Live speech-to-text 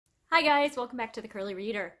Hi guys, welcome back to the Curly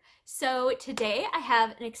Reader. So today I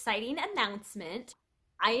have an exciting announcement.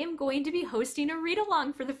 I am going to be hosting a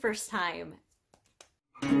read-along for the first time.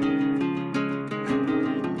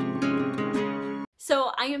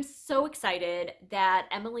 So I am so excited that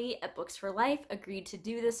Emily at Books for Life agreed to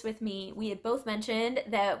do this with me. We had both mentioned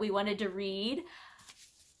that we wanted to read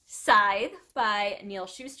Scythe by Neal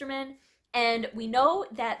Shusterman, and we know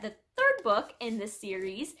that the third book in this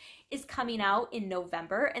series is coming out in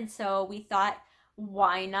November, and so we thought,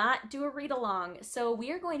 why not do a read-along? So we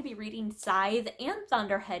are going to be reading Scythe and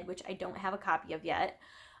Thunderhead, which I don't have a copy of yet,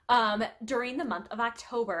 during the month of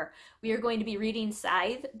October. We are going to be reading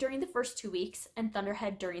Scythe during the first 2 weeks and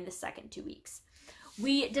Thunderhead during the second 2 weeks.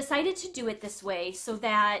 We decided to do it this way so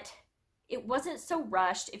that it wasn't so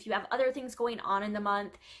rushed. If you have other things going on in the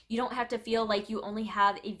month, you don't have to feel like you only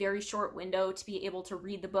have a very short window to be able to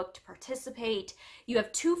read the book to participate. You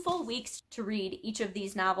have 2 full weeks to read each of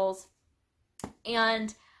these novels.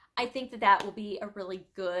 And I think that will be a really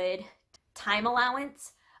good time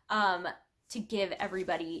allowance to give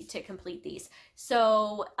everybody to complete these.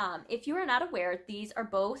 So if you are not aware, these are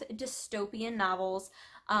both dystopian novels.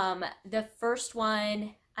 The first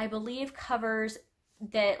one, I believe, covers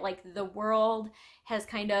that like the world has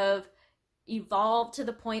kind of evolved to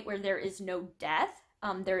the point where there is no death,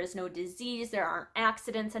 there is no disease, there aren't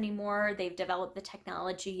accidents anymore. They've developed the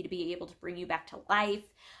technology to be able to bring you back to life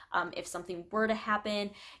if something were to happen.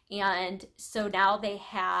 And so now they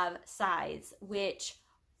have scythes, which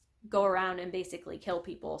go around and basically kill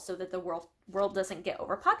people so that the world doesn't get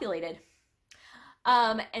overpopulated.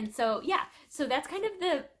 And so yeah, so that's kind of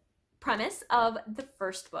the premise of the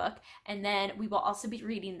first book, and then we will also be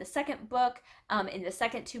reading the second book in the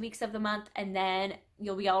second 2 weeks of the month, and then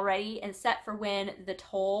you'll be all ready and set for when The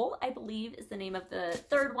Toll, I believe is the name of the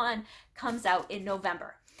third one, comes out in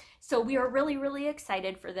November. So we are really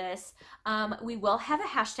excited for this. We will have a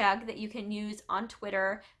hashtag that you can use on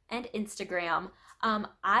Twitter and Instagram.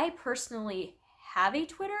 I personally have a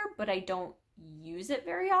Twitter, but I don't use it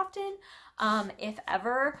very often, if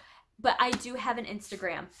ever. But I do have an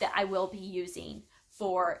Instagram that I will be using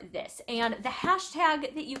for this. And the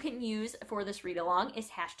hashtag that you can use for this read-along is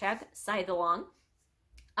hashtag Scythe-a-long.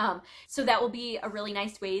 So that will be a really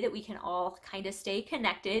nice way that we can all kind of stay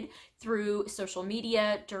connected through social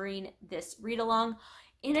media during this read-along.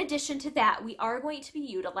 In addition to that, we are going to be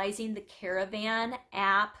utilizing the Caravan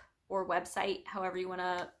app or website, however you want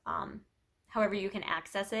to, however you can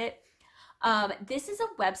access it. This is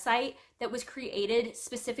a website that was created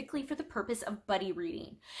specifically for the purpose of buddy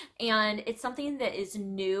reading. And it's something that is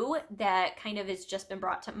new that kind of has just been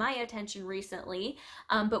brought to my attention recently.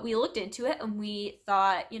 But we looked into it and we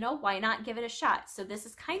thought, you know, why not give it a shot? So this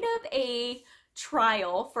is kind of a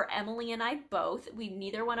trial for Emily and I both.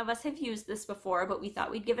 Neither one of us have used this before, but we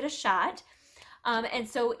thought we'd give it a shot. And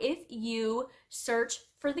so if you search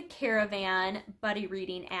for the Caravan buddy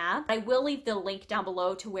reading app, I will leave the link down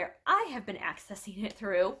below to where I have been accessing it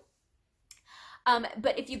through.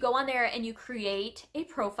 But if you go on there and you create a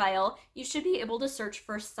profile, you should be able to search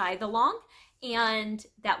for Scythe-a-long, and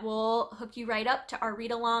that will hook you right up to our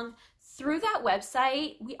read-along. Through that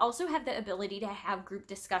website, we also have the ability to have group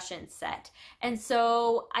discussions set. And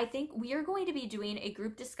so I think we are going to be doing a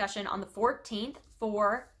group discussion on the 14th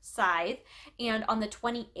for Scythe and on the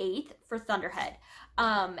 28th for Thunderhead.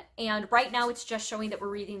 And right now it's just showing that we're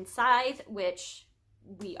reading Scythe, which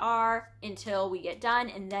we are until we get done,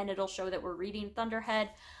 and then it'll show that we're reading Thunderhead.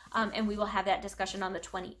 And we will have that discussion on the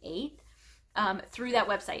 28th. Through that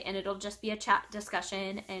website, and it'll just be a chat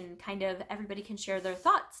discussion, and kind of everybody can share their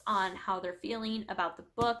thoughts on how they're feeling about the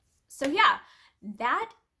book. So yeah,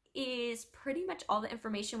 that is pretty much all the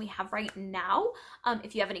information we have right now.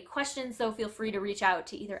 If you have any questions, though, feel free to reach out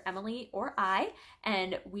to either Emily or I,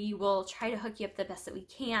 and we will try to hook you up the best that we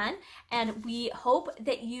can. And we hope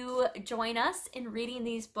that you join us in reading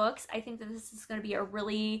these books. I think that this is going to be a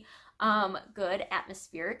really good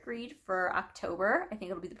atmospheric read for October. I think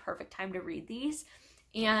it'll be the perfect time to read these.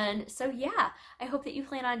 And so yeah, I hope that you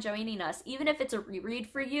plan on joining us. Even if it's a reread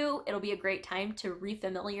for you, it'll be a great time to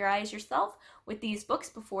refamiliarize yourself with these books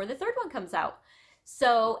before the third one comes out.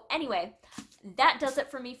 So anyway, that does it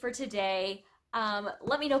for me for today.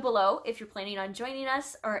 Let me know below if you're planning on joining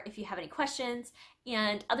us or if you have any questions.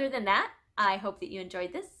 And other than that, I hope that you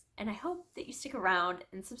enjoyed this, and I hope that you stick around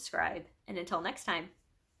and subscribe. And until next time,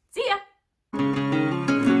 see ya!